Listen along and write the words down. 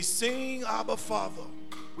sing, Abba Father.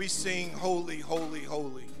 We sing, holy, holy,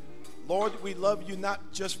 holy. Lord, we love you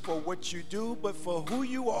not just for what you do, but for who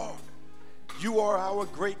you are. You are our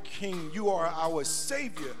great King. You are our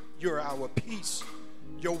Savior. You're our peace.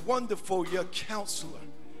 You're wonderful. You're Counselor.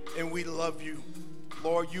 And we love you.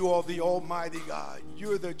 Lord, you are the Almighty God.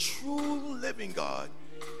 You're the true living God.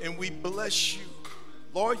 And we bless you.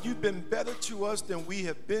 Lord, you've been better to us than we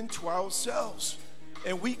have been to ourselves.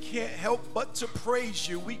 And we can't help but to praise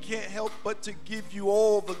you. We can't help but to give you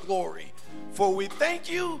all the glory. For we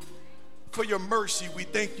thank you for your mercy. We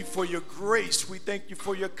thank you for your grace. We thank you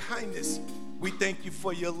for your kindness. We thank you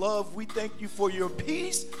for your love. We thank you for your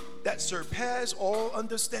peace that surpasses all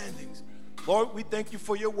understandings. Lord, we thank you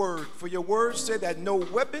for your word. For your word said that no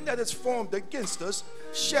weapon that is formed against us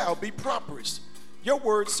shall be prosperous. Your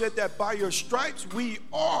word said that by your stripes we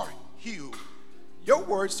are healed. Your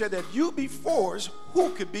word said that you be for us,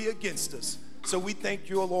 who could be against us? So we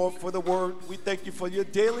thank you, O Lord, for the word. We thank you for your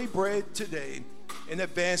daily bread today. In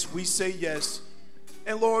advance, we say yes.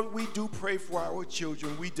 And Lord, we do pray for our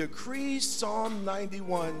children. We decree Psalm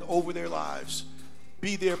 91 over their lives.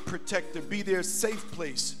 Be their protector, be their safe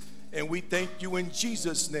place. And we thank you in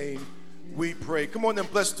Jesus' name we pray. Come on and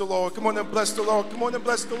bless the Lord. Come on and bless the Lord. Come on and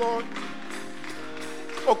bless the Lord.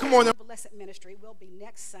 Oh, come on. Blessed Ministry will be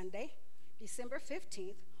next Sunday, December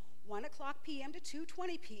 15th, 1 o'clock p.m. to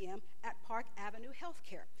 2:20 p.m. at Park Avenue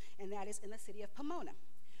Healthcare, and that is in the city of Pomona.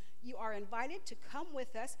 You are invited to come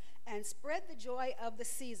with us and spread the joy of the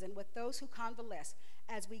season with those who convalesce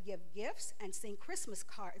as we give gifts and sing Christmas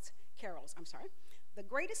carols. The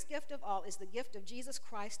greatest gift of all is the gift of Jesus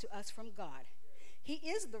Christ to us from God. He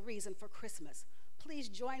is the reason for Christmas. Please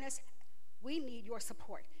join us. We need your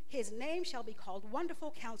support. His name shall be called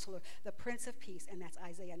Wonderful Counselor, the Prince of Peace, and that's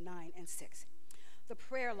Isaiah 9:6. The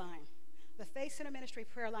prayer line. The Faith Center Ministry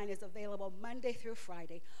prayer line is available Monday through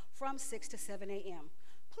Friday from 6 to 7 a.m.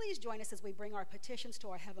 Please join us as we bring our petitions to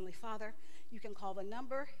our Heavenly Father. You can call the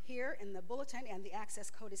number here in the bulletin, and the access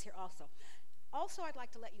code is here also. Also, I'd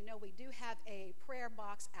like to let you know we do have a prayer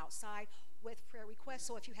box outside with prayer requests.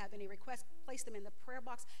 So if you have any requests, place them in the prayer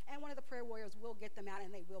box, and one of the prayer warriors will get them out,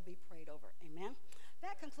 and they will be prayed over. Amen.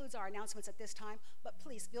 That concludes our announcements at this time, but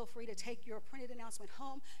please feel free to take your printed announcement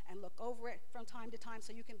home and look over it from time to time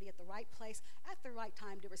so you can be at the right place at the right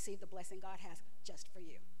time to receive the blessing God has just for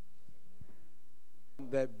you.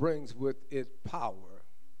 That brings with it power.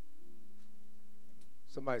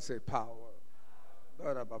 Somebody say power.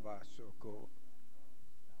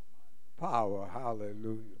 Power,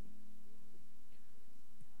 hallelujah.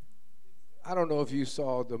 I don't know if you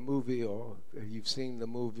saw the movie, or if you've seen the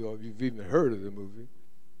movie, or if you've even heard of the movie,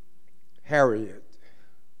 Harriet.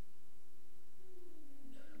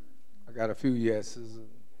 I got a few yeses.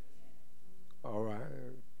 All right.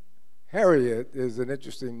 Harriet is an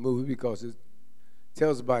interesting movie because it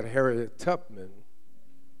tells about Harriet Tubman.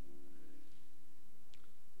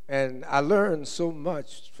 And I learned so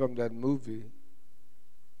much from that movie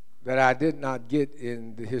that I did not get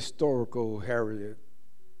in the historical Harriet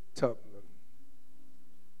Tubman.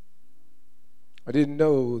 I didn't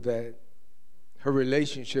know that her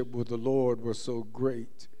relationship with the Lord was so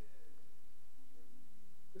great.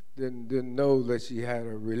 Didn't know that she had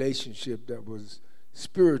a relationship that was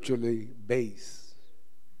spiritually based.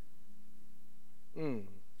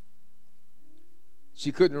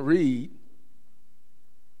 She couldn't read.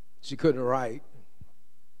 She couldn't write.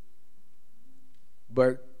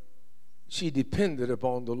 But she depended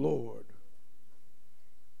upon the Lord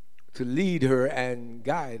to lead her and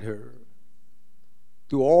guide her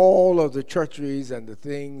through all of the treacheries and the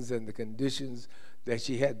things and the conditions that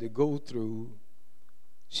she had to go through.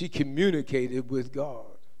 She communicated with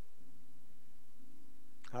God.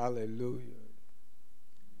 Hallelujah.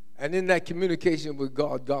 And in that communication with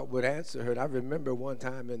God, God would answer her. And I remember one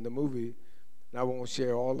time in the movie, and I won't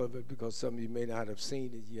share all of it because some of you may not have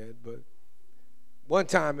seen it yet, but one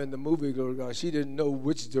time in the movie, glory to God, she didn't know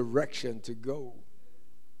which direction to go.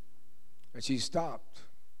 And she stopped.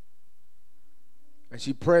 And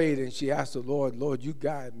she prayed and she asked the Lord, Lord, you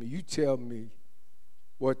guide me. You tell me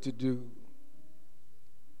what to do.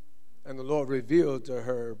 And the Lord revealed to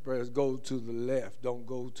her, go to the left, don't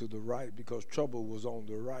go to the right, because trouble was on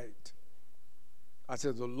the right. I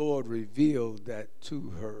said, the Lord revealed that to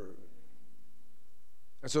her.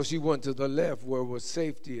 And so she went to the left where was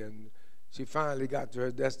safety, and she finally got to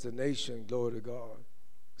her destination, glory to God,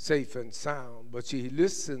 safe and sound. But she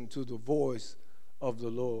listened to the voice of the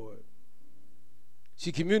Lord.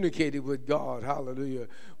 She communicated with God, hallelujah.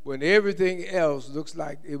 When everything else looks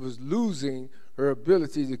like it was losing her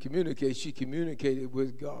ability to communicate, she communicated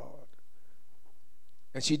with God.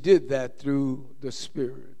 And she did that through the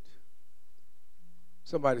Spirit.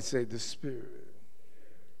 Somebody say the Spirit.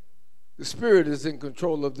 The Spirit is in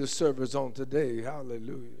control of this service on today.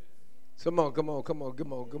 Hallelujah. Come on.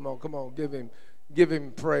 Give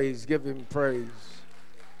him praise. Give him praise.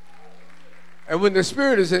 And when the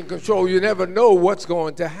Spirit is in control, you never know what's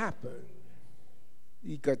going to happen.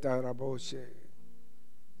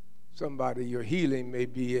 Somebody, your healing may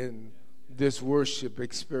be in this worship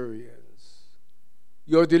experience.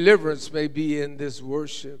 Your deliverance may be in this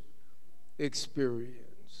worship experience.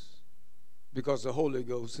 Because the Holy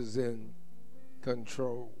Ghost is in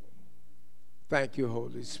control. Thank you,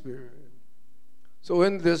 Holy Spirit. So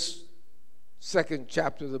in this second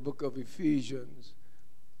chapter of the book of Ephesians,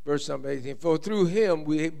 verse number 18, for through him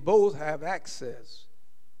we both have access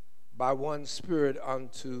by one Spirit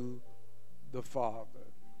unto the Father.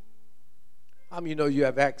 How many of you know you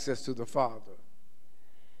have access to the Father?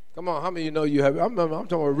 Come on, how many of you know you have? I'm talking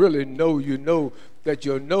about really know. You know that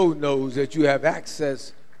your knows that you have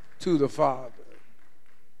access to the Father.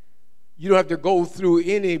 You don't have to go through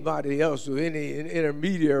anybody else or any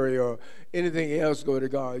intermediary or anything else go to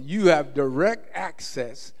God. You have direct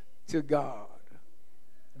access to God.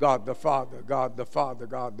 God the Father, God the Father,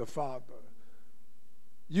 God the Father.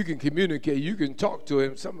 You can communicate. You can talk to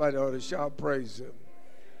him. Somebody ought to shout praise him.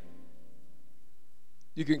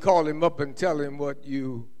 You can call him up and tell him what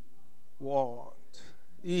you want.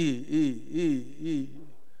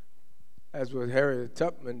 As what Harriet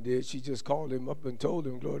Tubman did, she just called him up and told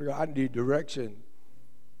him, Lord God, I need direction.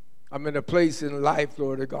 I'm in a place in life,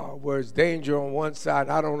 Lord God, where it's danger on one side.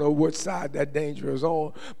 I don't know what side that danger is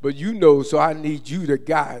on, but you know, so I need you to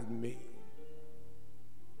guide me.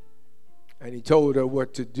 And he told her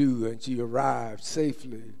what to do, and she arrived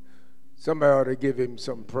safely. Somebody ought to give him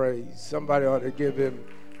some praise. Somebody ought to give him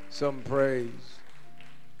some praise.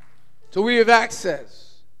 So we have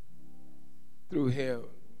access through him.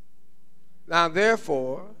 Now,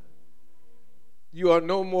 therefore, you are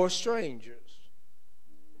no more strangers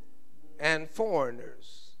and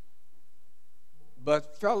foreigners,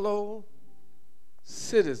 but fellow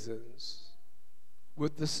citizens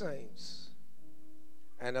with the saints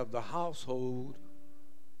and of the household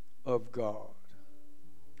of God.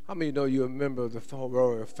 How many know you're a member of the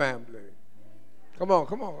royal family? Come on.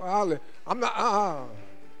 I'm not,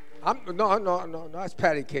 no, that's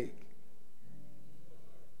patty cake.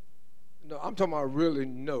 No, I'm talking about really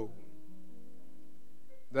know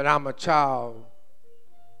that I'm a child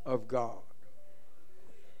of God.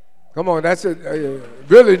 Come on, that's it.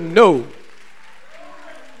 Really know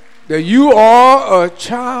that you are a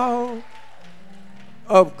child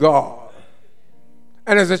of God.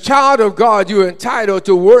 And as a child of God, you're entitled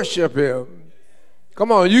to worship him.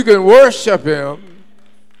 Come on, you can worship him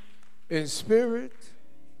in spirit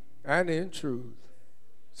and in truth.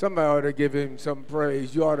 Somebody ought to give him some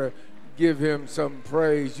praise. You ought to give him some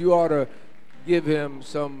praise. You ought to give him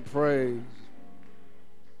some praise.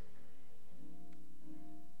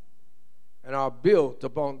 And are built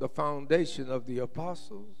upon the foundation of the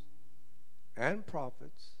apostles and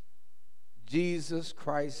prophets, Jesus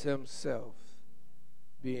Christ himself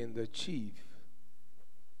being the chief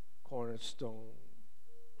cornerstone,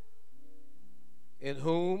 in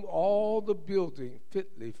whom all the building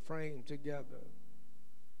fitly framed together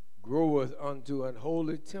groweth unto an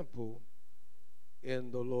holy temple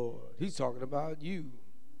in the Lord. He's talking about you.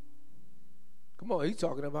 Come on, he's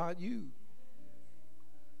talking about you.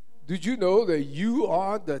 Did you know that you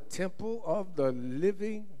are the temple of the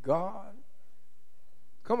living God?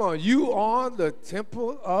 Come on, you are the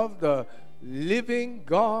temple of the living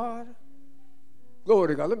God. Glory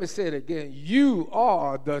to God. Let me say it again. You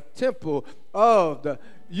are the temple of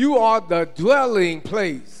you are the dwelling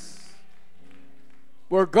place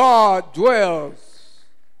where God dwells.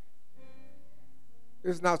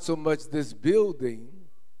 It's not so much this building,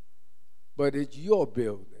 but it's your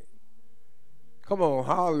building. Come on,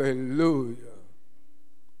 hallelujah.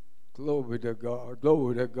 Glory to God,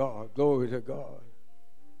 glory to God, glory to God.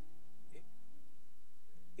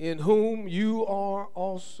 In whom you are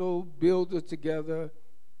also builded together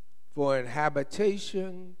for an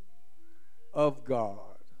habitation of God.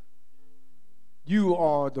 You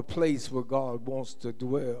are the place where God wants to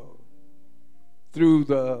dwell through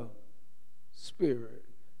the Spirit.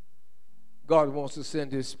 God wants to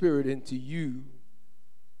send his Spirit into you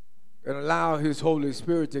and allow his Holy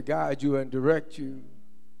Spirit to guide you and direct you.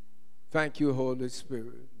 Thank you, Holy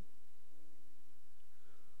Spirit.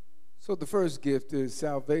 So the first gift is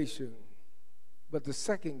salvation, but the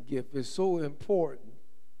second gift is so important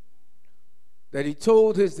that he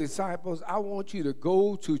told his disciples, I want you to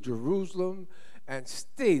go to Jerusalem and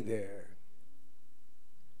stay there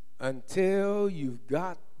until you've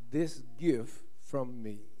got this gift from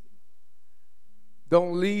me.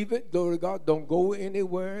 Don't leave it, glory to God. Don't go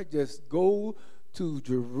anywhere. Just go to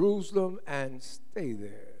Jerusalem and stay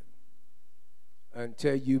there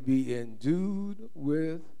until you be endued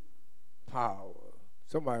with power.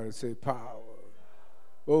 Somebody say power.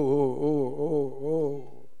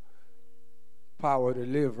 Oh. Power to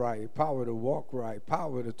live right, power to walk right,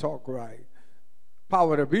 power to talk right,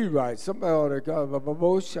 power to be right. Somebody ought to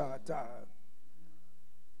go.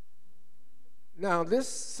 Now, this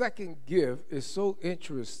second gift is so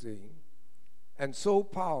interesting and so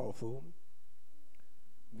powerful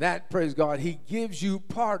that, praise God, he gives you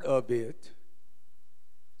part of it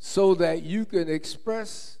so that you can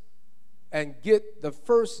express and get the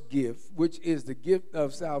first gift, which is the gift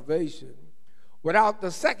of salvation. Without the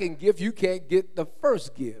second gift, you can't get the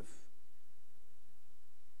first gift.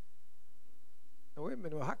 Now, wait a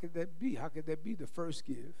minute, how could that be? How could that be the first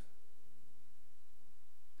gift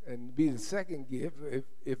and be the second gift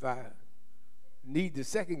if I need the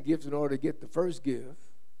second gift in order to get the first gift?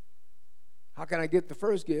 How can I get the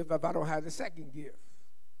first gift if I don't have the second gift?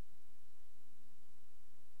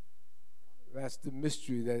 That's the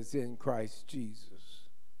mystery that is in Christ Jesus.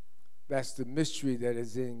 That's the mystery that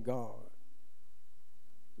is in God.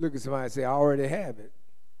 Look at somebody and say, I already have it.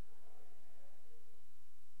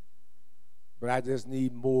 But I just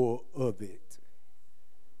need more of it.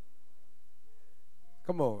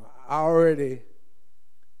 Come on, I already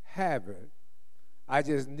have it. I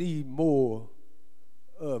just need more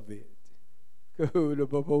of it.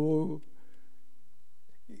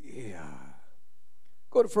 Yeah.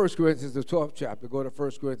 Go to 1 Corinthians, the 12th chapter. Go to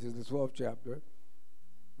 1 Corinthians, the 12th chapter.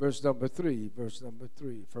 Verse number 3. 1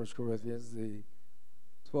 Corinthians, the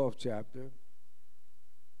 12th chapter.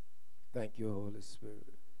 Thank you, Holy Spirit.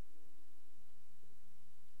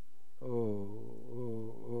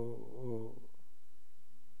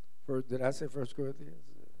 First, did I say 1 Corinthians?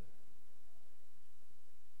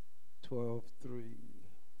 12:3.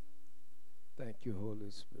 Thank you, Holy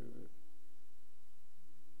Spirit.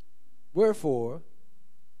 Wherefore,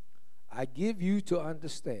 I give you to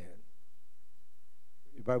understand,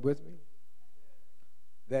 everybody with me?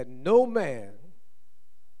 That no man,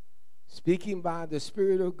 speaking by the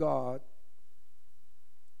Spirit of God,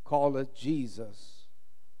 calleth Jesus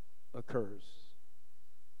a curse.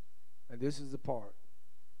 And this is the part.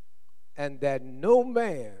 And that no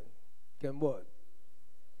man can what?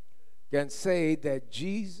 Can say that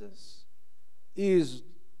Jesus is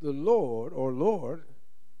the Lord or Lord,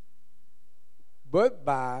 but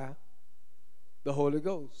by the Holy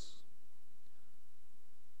Ghost.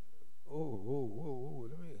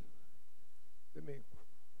 Let me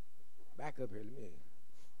back up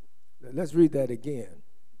here. Let's read that again.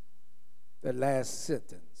 That last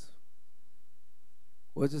sentence.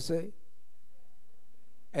 What does it say?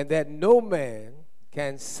 And that no man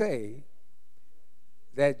can say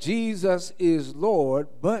that Jesus is Lord,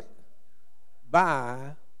 but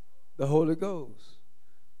by the Holy Ghost.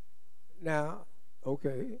 Now,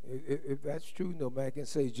 okay, if that's true, no man can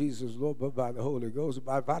say Jesus is Lord, but by the Holy Ghost.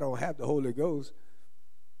 But if I don't have the Holy Ghost,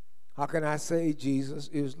 how can I say Jesus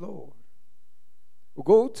is Lord? Well,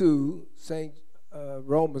 go to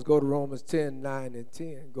Romans, go to Romans 10, 9, and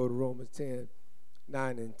 10. Go to Romans 10,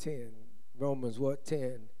 9, and 10. Romans what?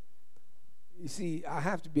 10. You see, I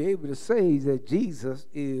have to be able to say that Jesus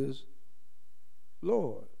is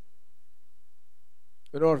Lord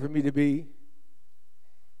in order for me to be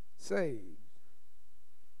saved.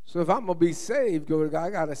 So if I'm going to be saved, I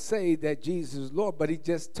got to say that Jesus is Lord, but he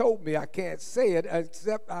just told me I can't say it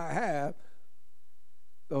except I have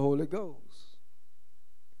the Holy Ghost.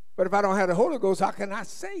 But if I don't have the Holy Ghost, how can I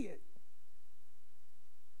say it?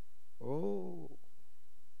 Oh,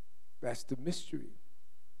 that's the mystery.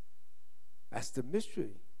 That's the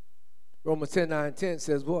mystery. Romans 10, 9, 10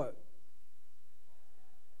 says what?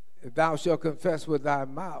 If thou shalt confess with thy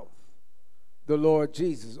mouth the Lord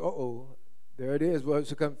Jesus. There it is. Well,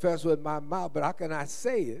 to confess with my mouth, but how can I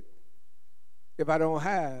say it if I don't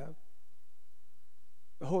have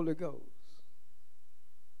the Holy Ghost?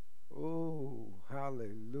 Oh,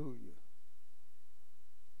 hallelujah.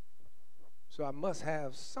 So I must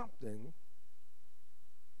have something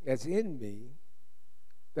that's in me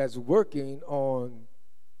that's working on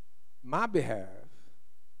my behalf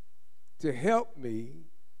to help me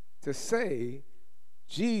to say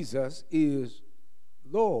Jesus is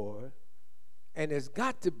Lord, and it's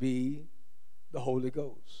got to be the Holy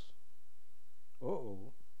Ghost.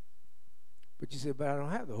 But you say, but I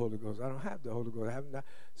don't have the Holy Ghost. I don't have the Holy Ghost. I have not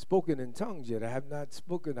spoken in tongues yet. I have not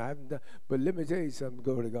spoken. I haven't done. But let me tell you something,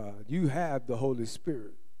 glory to God. You have the Holy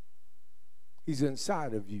Spirit. He's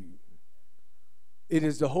inside of you. It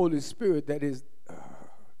is the Holy Spirit that is.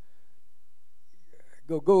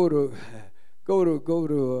 Go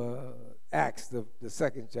to Acts, the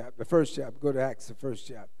second chapter, the first chapter. Go to Acts, the first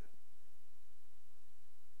chapter.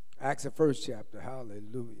 Acts, the first chapter.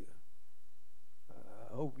 Hallelujah.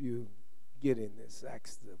 I hope you get in this,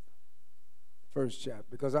 Acts, the first chapter,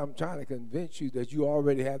 because I'm trying to convince you that you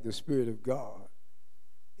already have the Spirit of God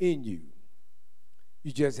in you.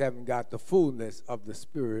 You just haven't got the fullness of the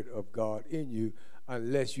Spirit of God in you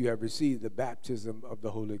unless you have received the baptism of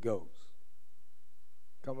the Holy Ghost.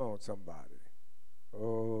 Come on, somebody.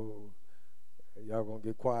 Oh, y'all going to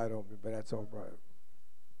get quiet on me, but that's all right.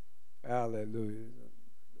 Hallelujah.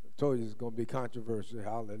 I told you it's going to be controversial.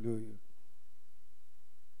 Hallelujah.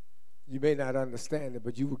 You may not understand it,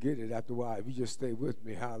 but you will get it after a while if you just stay with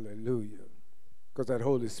me. Hallelujah. Because that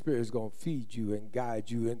Holy Spirit is going to feed you and guide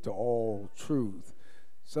you into all truth.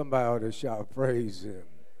 Somebody ought to shout, praise him.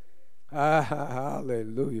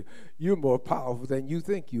 Hallelujah. You're more powerful than you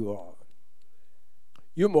think you are.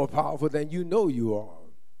 You're more powerful than you know you are.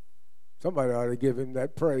 Somebody ought to give him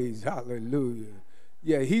that praise. Hallelujah.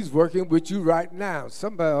 Yeah, he's working with you right now.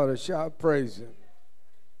 Somebody ought to shout, praise him.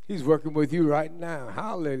 He's working with you right now.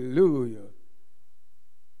 Hallelujah.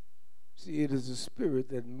 See, it is the Spirit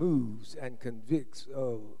that moves and convicts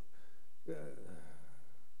of,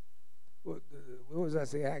 what was I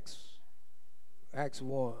say, Acts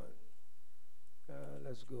 1.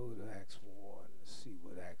 Let's go to Acts 1. Let's see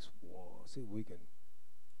what Acts 1, see what we can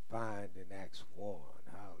find in Acts 1.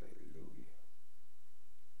 Hallelujah.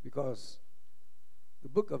 Because the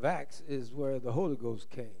book of Acts is where the Holy Ghost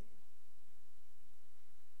came.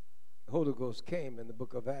 The Holy Ghost came in the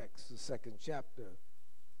book of Acts, the second chapter.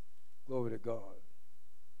 Glory to God.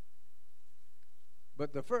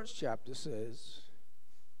 But the first chapter says,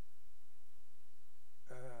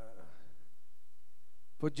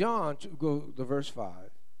 for John, go to verse 5.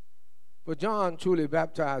 For John truly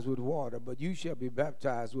baptized with water, but you shall be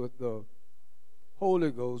baptized with the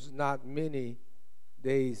Holy Ghost not many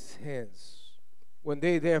days hence. When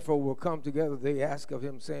they therefore will come together, they asked of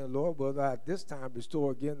him, saying, Lord, will thou at this time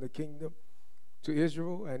restore again the kingdom to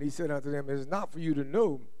Israel? And he said unto them, it is not for you to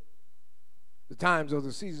know the times or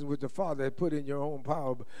the seasons which the Father had put in your own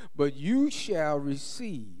power, but you shall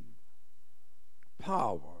receive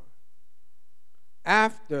power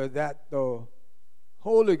after that the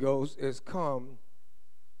Holy Ghost is come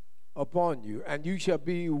upon you, and you shall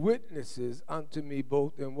be witnesses unto me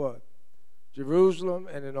both in what? Jerusalem,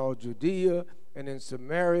 and in all Judea, and in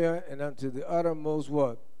Samaria, and unto the uttermost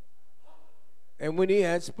what? And when he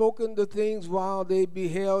had spoken the things while they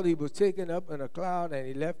beheld, he was taken up in a cloud, and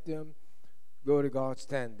he left them, glory to God,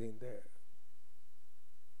 standing there.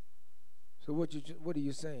 So what are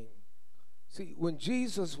you saying? See, when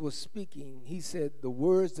Jesus was speaking, he said, the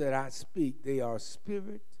words that I speak, they are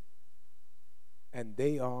spirit and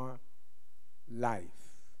they are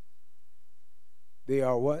life. They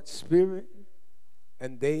are what? Spirit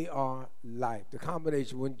and they are life. The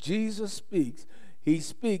combination. When Jesus speaks, he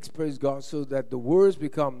speaks, praise God, so that the words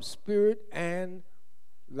become spirit and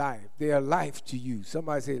life. They are life to you.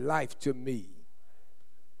 Somebody say, life to me.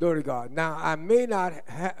 Glory to God. Now, I may not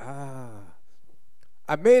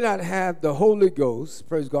have the Holy Ghost,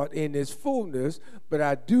 praise God, in his fullness, but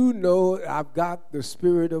I do know I've got the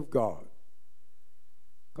Spirit of God.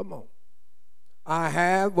 Come on. I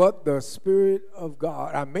have what? The Spirit of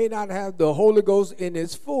God. I may not have the Holy Ghost in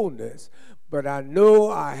its fullness, but I know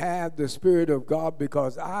I have the Spirit of God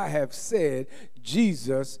because I have said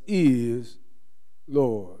Jesus is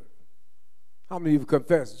Lord. How many of you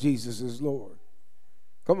confess Jesus is Lord?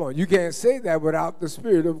 Come on, you can't say that without the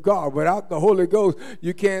Spirit of God. Without the Holy Ghost,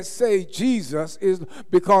 you can't say Jesus is,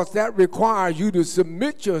 because that requires you to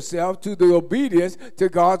submit yourself to the obedience to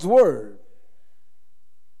God's word.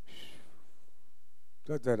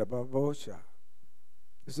 It's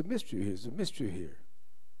a mystery here. It's a mystery here.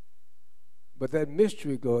 But that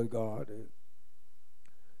mystery, God,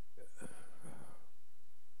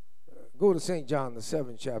 go to St. John, the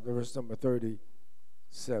 7th chapter, verse number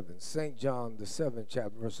 37. St. John, the 7th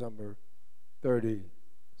chapter, verse number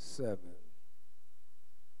 37.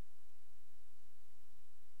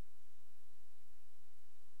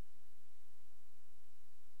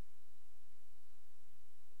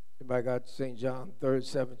 Anybody got St. John,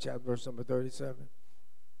 7th chapter, verse number 37?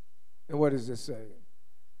 And what does it say?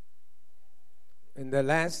 In the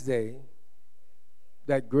last day,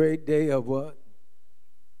 that great day of what?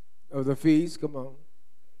 Of the feast, come on.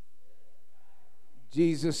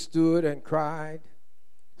 Jesus stood and cried,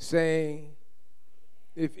 saying,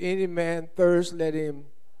 if any man thirst, let him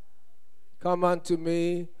come unto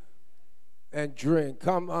me and drink.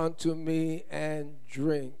 Come unto me and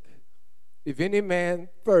drink. If any man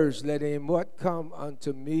thirst, let him what? Come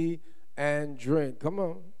unto me and drink. Come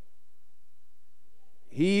on.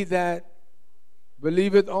 He that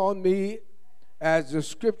believeth on me, as the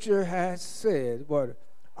scripture has said, what?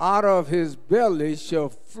 Out of his belly shall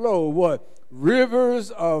flow what? Rivers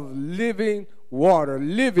of living water.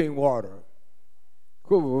 Living water.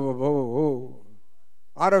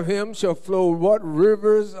 Out of him shall flow what?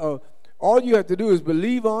 Rivers of. All you have to do is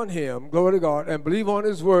believe on him, glory to God, and believe on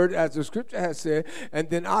his word, as the scripture has said, and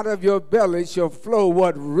then out of your belly shall flow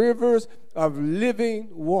what? Rivers of living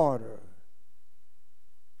water.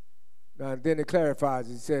 Now, then it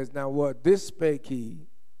clarifies. It says, now what? This spake he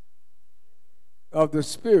of the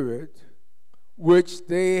Spirit, which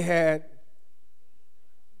they had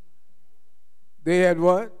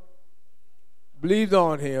what? Believed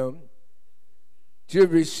on him, to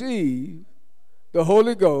receive the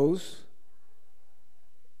Holy Ghost,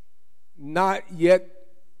 not yet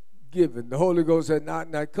given. The Holy Ghost had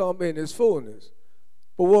not come in his fullness.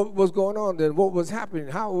 But what was going on then? What was happening?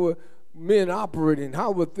 How were men operating?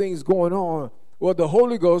 How were things going on? Well, the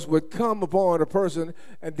Holy Ghost would come upon a person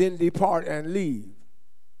and then depart and leave.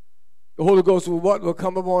 The Holy Ghost would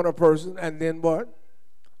come upon a person and then what?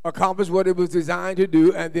 Accomplish what it was designed to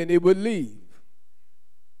do, and then it would leave.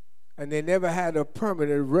 And they never had a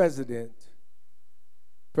permanent resident.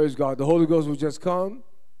 Praise God. The Holy Ghost would just come,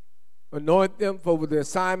 anoint them for the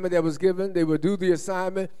assignment that was given. They would do the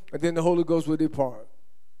assignment, and then the Holy Ghost would depart.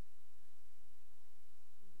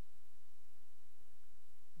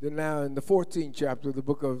 Then now in the 14th chapter of the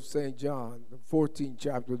book of St. John,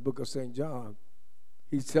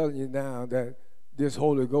 he's telling you now that this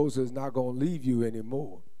Holy Ghost is not going to leave you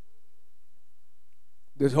anymore.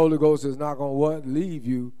 This Holy Ghost is not going to what? Leave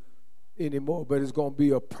you anymore, but it's going to be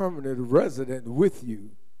a permanent resident with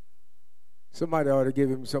you. Somebody ought to give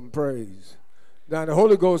him some praise. Now the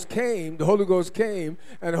Holy Ghost came, and the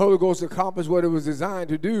Holy Ghost accomplished what it was designed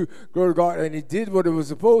to do, glory to God, and it did what it was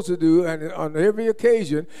supposed to do, and on every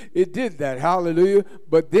occasion, it did that, hallelujah.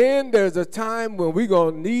 But then there's a time when we're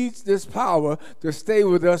going to need this power to stay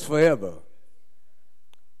with us forever.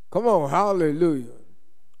 Come on, hallelujah.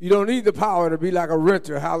 You don't need the power to be like a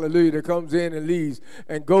renter, hallelujah, that comes in and leaves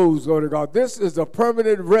and goes, glory to God. This is a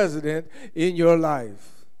permanent resident in your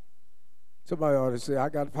life. Somebody ought to say, I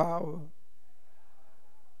got power.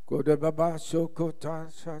 Yeah,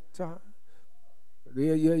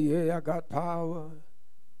 I got power.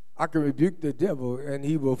 I can rebuke the devil and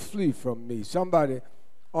he will flee from me. Somebody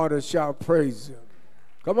ought to shout praise him.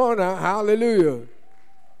 Come on now, hallelujah.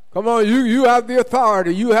 Come on, you have the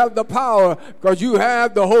authority. You have the power because you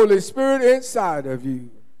have the Holy Spirit inside of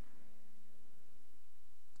you.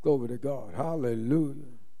 Glory to God.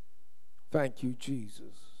 Hallelujah. Thank you, Jesus.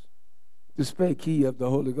 The spake he of the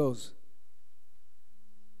Holy Ghost,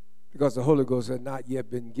 because the Holy Ghost had not yet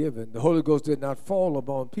been given. The Holy Ghost did not fall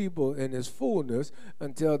upon people in his fullness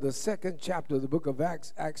until the 2nd chapter of the book of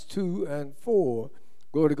Acts, Acts 2 and 4.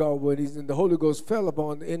 Glory to God, when the Holy Ghost fell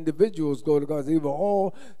upon the individuals, glory to God, they were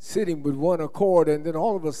all sitting with one accord, and then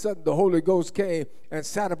all of a sudden the Holy Ghost came and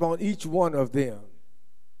sat upon each one of them.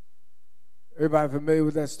 Everybody familiar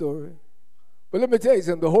with that story? But let me tell you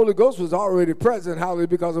something, the Holy Ghost was already present, hallelujah,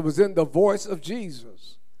 because it was in the voice of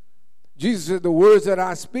Jesus. Jesus said, the words that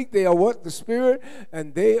I speak, they are what? The Spirit,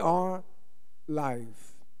 and they are life.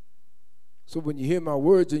 So when you hear my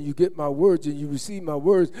words and you get my words and you receive my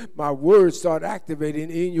words start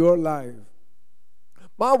activating in your life.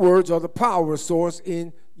 My words are the power source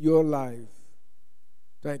in your life.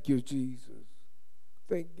 Thank you, Jesus.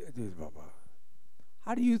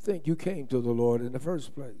 How do you think you came to the Lord in the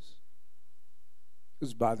first place? It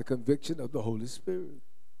was by the conviction of the Holy Spirit.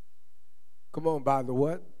 Come on, by the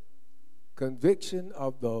what? Conviction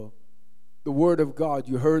of the Word of God.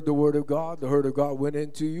 You heard the Word of God. The Word of God went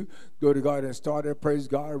into you. Go to God and started, praise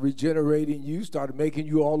God, regenerating you, started making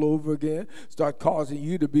you all over again, start causing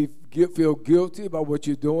you to feel guilty about what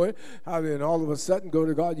you're doing. And all of a sudden, go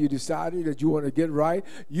to God, you decided that you want to get right.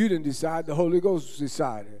 You didn't decide. The Holy Ghost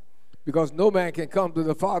decided. Because no man can come to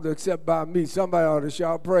the Father except by me. Somebody ought to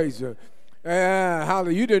shout praise him.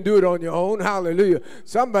 Hallelujah. You didn't do it on your own. Hallelujah.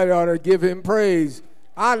 Somebody ought to give him praise.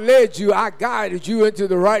 I led you. I guided you into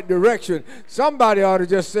the right direction. Somebody ought to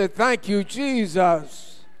just say, thank you,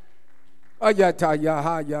 Jesus. I just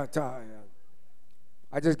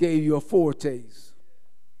gave you a foretaste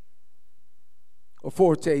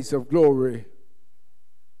of glory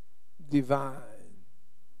divine.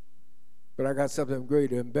 But I got something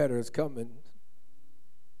greater and better is coming.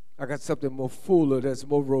 I got something more fuller, that's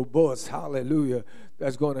more robust, hallelujah,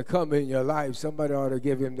 that's going to come in your life. Somebody ought to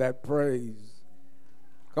give him that praise.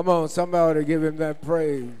 Come on, somebody ought to give him that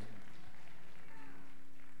praise.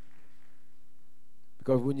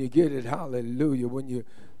 Because when you get it, hallelujah,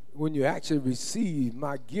 when you actually receive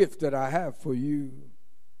my gift that I have for you.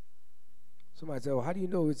 Somebody say, well, how do you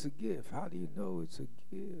know it's a gift? How do you know it's a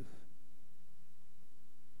gift?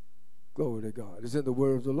 Glory to God. It's in the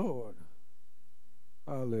word of the Lord.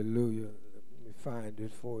 Hallelujah. Let me find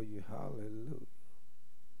it for you. Hallelujah.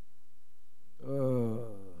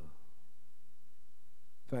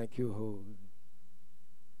 Thank you, Holy.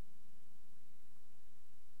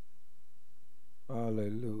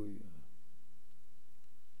 Hallelujah.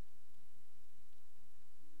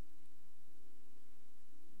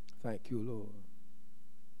 Thank you, Lord.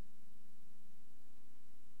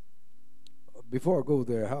 Before I go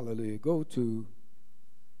there, hallelujah, go to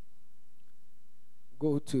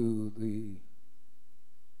the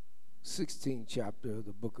 16th chapter of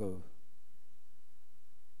the book of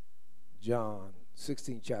John.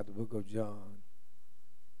 16th chapter, book of John,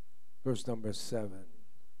 verse number 7.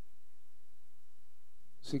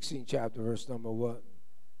 16th chapter, verse number what?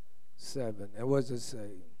 7. And what does it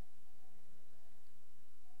say?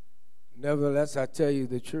 Nevertheless, I tell you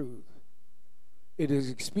the truth. It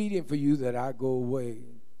is expedient for you that I go away.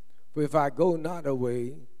 For if I go not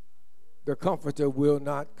away, the Comforter will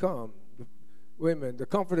not come. Wait a minute. The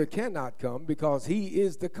Comforter cannot come because he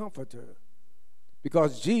is the Comforter.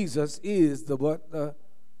 Because Jesus is the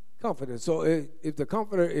Comforter. So if the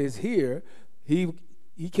Comforter is here, he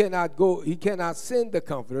cannot go. He cannot send the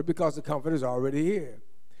Comforter because the Comforter is already here.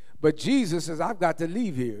 But Jesus says, I've got to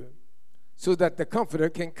leave here so that the Comforter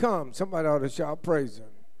can come. Somebody ought to shout praise him.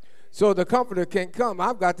 So the Comforter can come.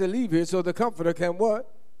 I've got to leave here so the Comforter can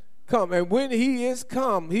what? Come. And when he is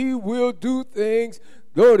come, he will do things.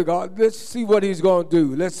 Glory to God. Let's see what he's going to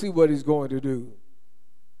do. Let's see what he's going to do.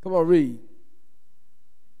 Come on, read.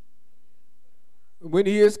 When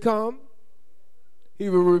he is come, he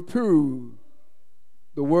will reprove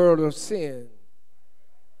the world of sin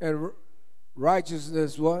and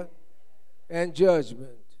righteousness, what? And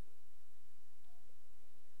judgment.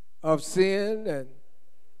 Of sin and,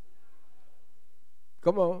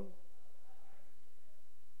 come on.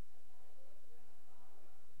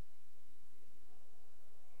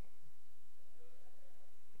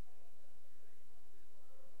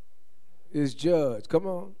 Is judged. Come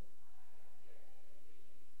on.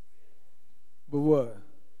 But what?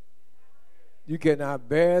 You cannot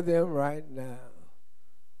bear them right now.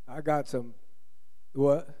 I got some,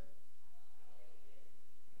 what?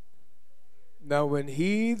 Now when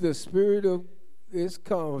he, the Spirit of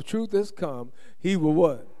truth is come, he will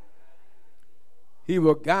what? He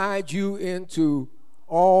will guide you into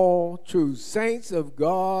all truth. Saints of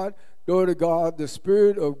God, glory to God, the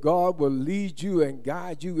Spirit of God will lead you and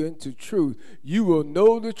guide you into truth. You will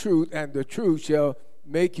know the truth, and the truth shall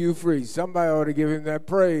make you free. Somebody ought to give him that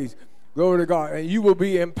praise. Glory to God. And you will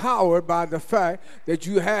be empowered by the fact that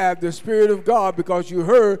you have the Spirit of God because you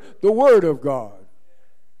heard the Word of God.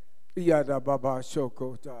 And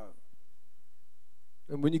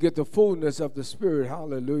when you get the fullness of the Spirit,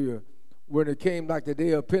 hallelujah, when it came like the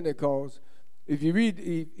day of Pentecost, if you read,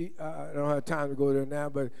 I don't have time to go there now,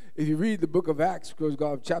 but if you read the book of Acts,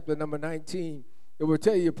 God, chapter number 19, it will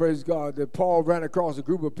tell you, praise God, that Paul ran across a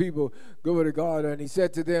group of people, glory to God, and he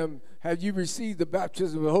said to them, have you received the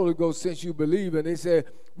baptism of the Holy Ghost since you believe? And they said,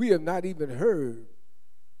 we have not even heard.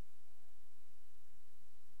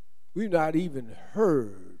 We've not even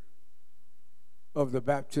heard of the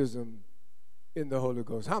baptism in the Holy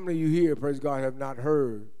Ghost. How many of you here, praise God, have not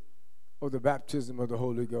heard of the baptism of the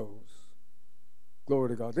Holy Ghost? Glory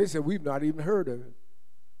to God. They said, we've not even heard of it.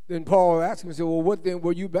 Then Paul asked him, he said, well, what then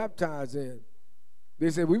were you baptized in? They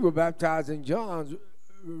said, we were baptized in John's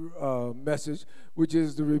message, which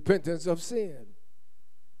is the repentance of sin.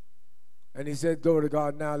 And he said, glory to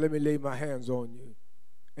God, now let me lay my hands on you.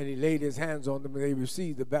 And he laid his hands on them, and they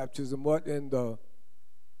received the baptism, what? In the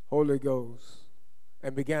Holy Ghost.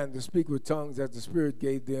 And began to speak with tongues as the Spirit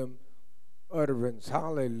gave them utterance.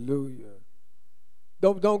 Hallelujah.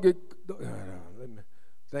 Don't get,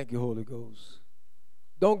 thank you, Holy Ghost.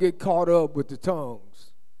 Don't get caught up with the tongues.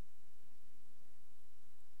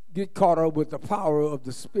 Get caught up with the power of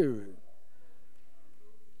the Spirit.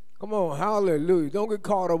 Come on, hallelujah. Don't get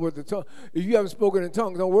caught up with the tongue. If you haven't spoken in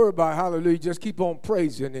tongues, don't worry about it, hallelujah. Just keep on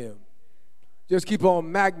praising him. Just keep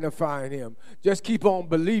on magnifying him. Just keep on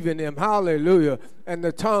believing him, hallelujah. And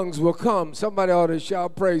the tongues will come. Somebody ought to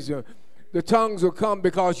shout praise him. The tongues will come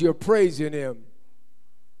because you're praising him.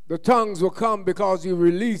 The tongues will come because you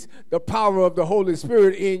release the power of the Holy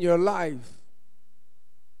Spirit in your life.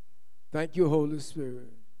 Thank you, Holy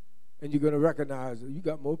Spirit. And you're going to recognize that you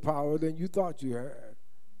got more power than you thought you had.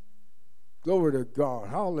 Glory to God.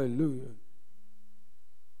 Hallelujah.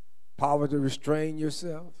 Power to restrain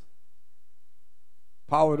yourself.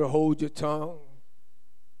 Power to hold your tongue.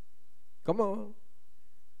 Come on.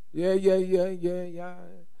 Yeah.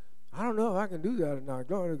 I don't know if I can do that or not.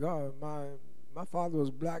 Glory to God. My father was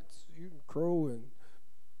black, Jim Crow, and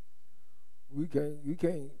we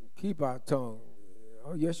can't keep our tongue.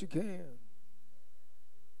 Oh, yes, you can.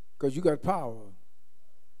 Because you got power.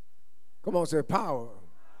 Come on, say power.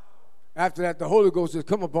 After that, the Holy Ghost has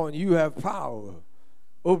come upon you. You have power.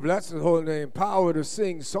 Oh, bless His holy name. Power to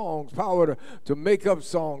sing songs. Power to make up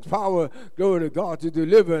songs. Power, glory to God, to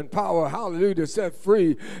deliver. And power, hallelujah, to set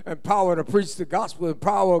free. And power to preach the gospel. And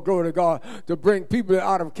power, glory to God, to bring people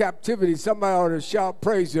out of captivity. Somebody ought to shout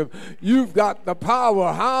praise Him. You've got the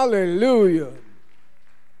power. Hallelujah.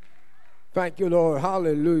 Thank you, Lord.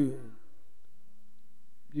 Hallelujah.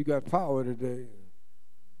 You got power today.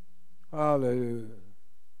 Hallelujah.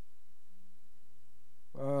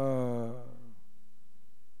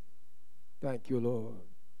 Thank you, Lord.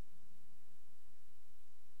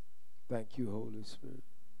 Thank you, Holy Spirit.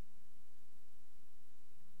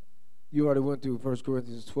 You already went through 1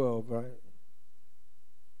 Corinthians 12, right?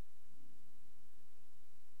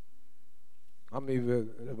 How many of you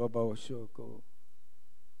have about Shoko?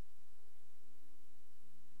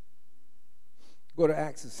 Go to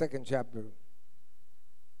Acts, the 2nd chapter.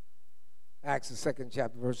 Acts, the 2nd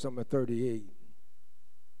chapter, verse number 38.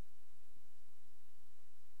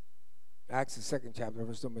 Acts, the 2nd chapter,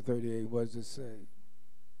 verse number 38. What does it say?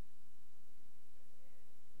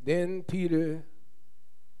 Then Peter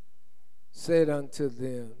said unto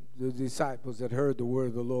them, the disciples that heard the word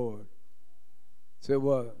of the Lord, said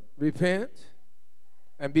what? Repent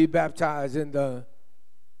and be baptized in the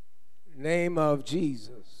name of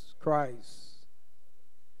Jesus Christ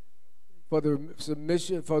for the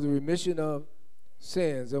remission of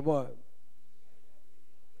sins. And what?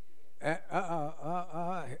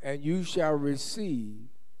 And you shall receive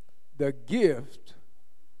the gift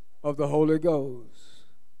of the Holy Ghost.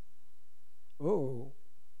 Oh,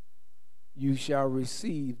 you shall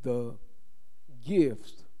receive the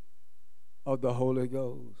gift of the Holy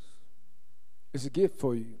Ghost. It's a gift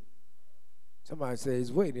for you. Somebody say, it's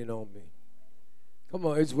waiting on me. Come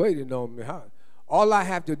on, it's waiting on me. All I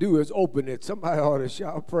have to do is open it. Somebody ought to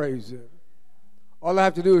shout praise Him. All I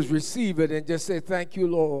have to do is receive it and just say, thank you,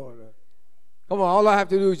 Lord. Come on, all I have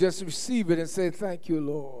to do is just receive it and say, thank you,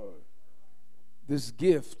 Lord. This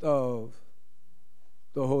gift of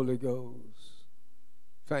the Holy Ghost.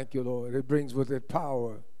 Thank you, Lord. It brings with it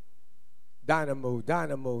power. Dynamo.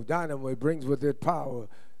 It brings with it power.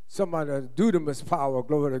 Somebody, dunamis power,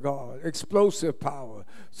 glory to God. Explosive power.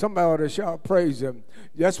 Somebody ought to shout, praise Him.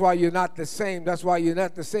 That's why you're not the same. That's why you're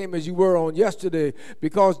not the same as you were on yesterday.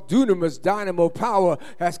 Because dunamis, dynamo power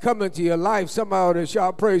has come into your life. Somebody ought to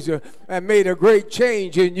shout, praise Him, and made a great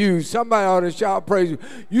change in you. Somebody ought to shout, praise Him.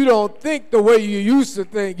 You don't think the way you used to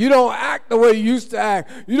think. You don't act the way you used to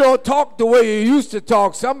act. You don't talk the way you used to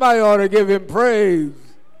talk. Somebody ought to give Him praise.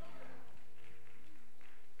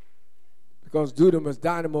 Because dunamis,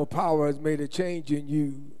 dynamo power has made a change in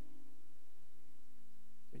you.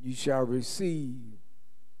 And you shall receive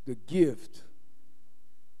the gift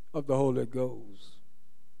of the Holy Ghost.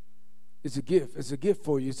 It's a gift. It's a gift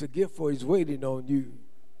for you. It's a gift for He's waiting on you.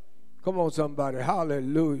 Come on, somebody.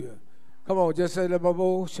 Hallelujah. Come on, just say, come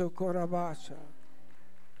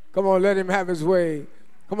on, let Him have His way.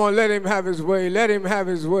 Come on, let Him have His way. Let Him have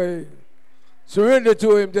His way. Surrender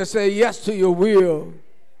to Him. Just say yes to your will.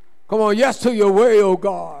 Come on, yes to your way, oh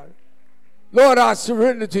God. Lord, I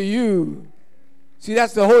surrender to you. See,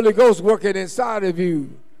 that's the Holy Ghost working inside of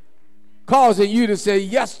you, causing you to say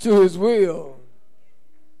yes to His will.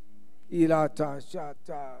 It's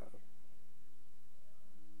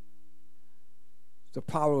the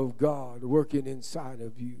power of God working inside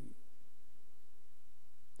of you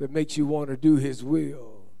that makes you want to do His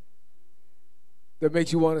will, that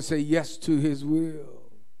makes you want to say yes to His will.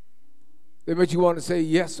 That makes you want to say,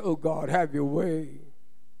 yes, oh God, have your way.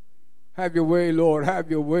 Have your way, Lord. Have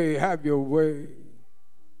your way. Have your way.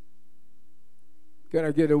 Can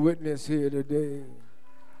I get a witness here today?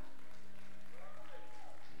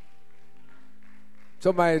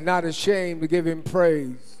 Somebody not ashamed to give Him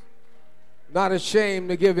praise. Not ashamed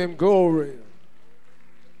to give Him glory.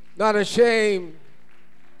 Not ashamed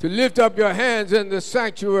to lift up your hands in the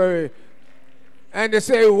sanctuary and to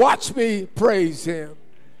say, watch me praise Him.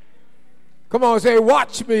 Come on, say,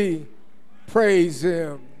 watch me praise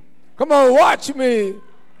Him. Come on, watch me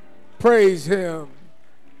praise him.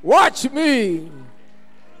 Watch me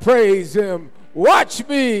praise him. Watch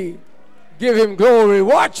me give him glory.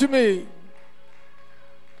 Watch me.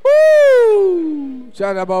 Woo!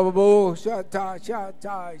 Shata baba bo, shata,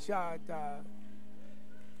 shata, shata.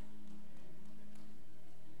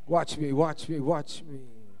 Watch me, watch me, watch me.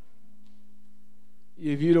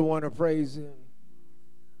 If you don't want to praise him,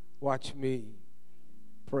 watch me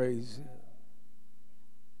praise him.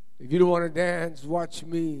 If you don't want to dance, watch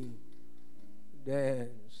me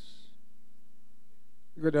dance.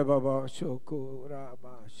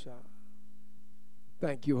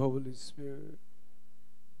 Thank you, Holy Spirit.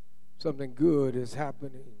 Something good is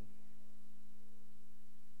happening.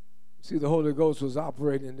 See, the Holy Ghost was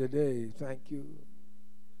operating today. Thank you.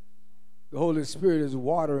 The Holy Spirit is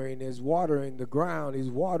watering the ground.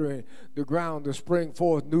 He's watering the ground to spring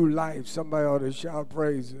forth new life. Somebody ought to shout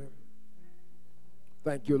praise him.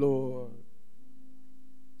 Thank you, Lord.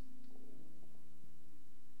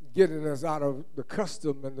 Getting us out of the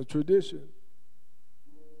custom and the tradition.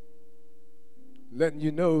 Letting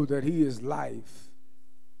you know that he is life,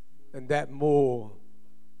 and that more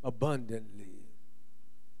abundantly.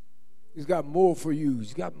 He's got more for you.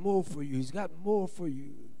 He's got more for you. He's got more for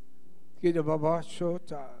you. He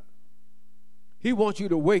wants you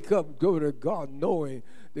to wake up, go to God, knowing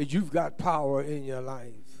that you've got power in your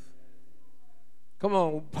life. Come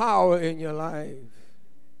on, power in your life.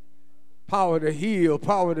 Power to heal,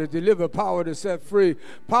 power to deliver, power to set free,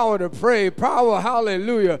 power to pray, power,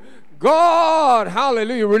 hallelujah. God,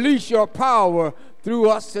 hallelujah, release your power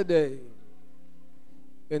through us today.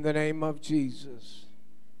 In the name of Jesus.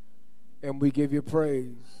 And we give you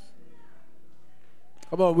praise.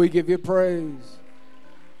 Come on, we give you praise.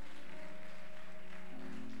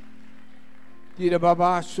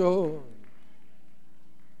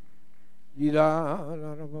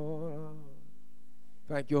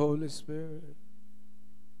 Thank you, Holy Spirit.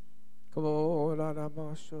 Come on.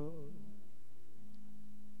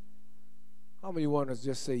 How many want us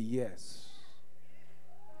just say yes?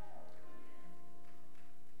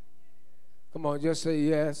 Come on, just say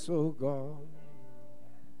yes, oh God.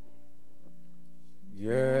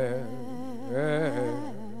 Yes.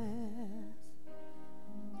 Yes.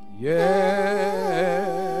 Yes.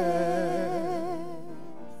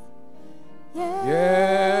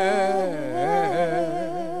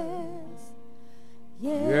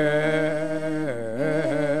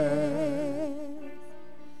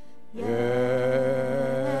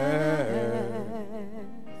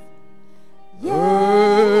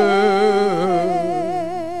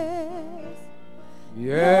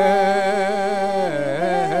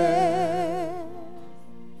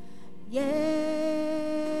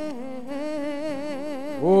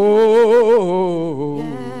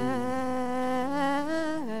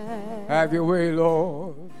 Have your way,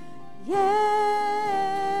 Lord. Yeah.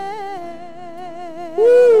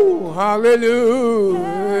 Woo, hallelujah.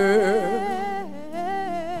 Yeah.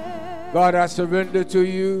 God, I surrender to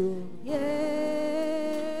you.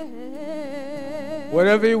 Yeah.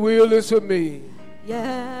 Whatever your will is for me, yeah.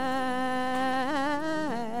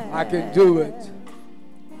 I can do it.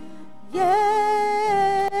 Yeah.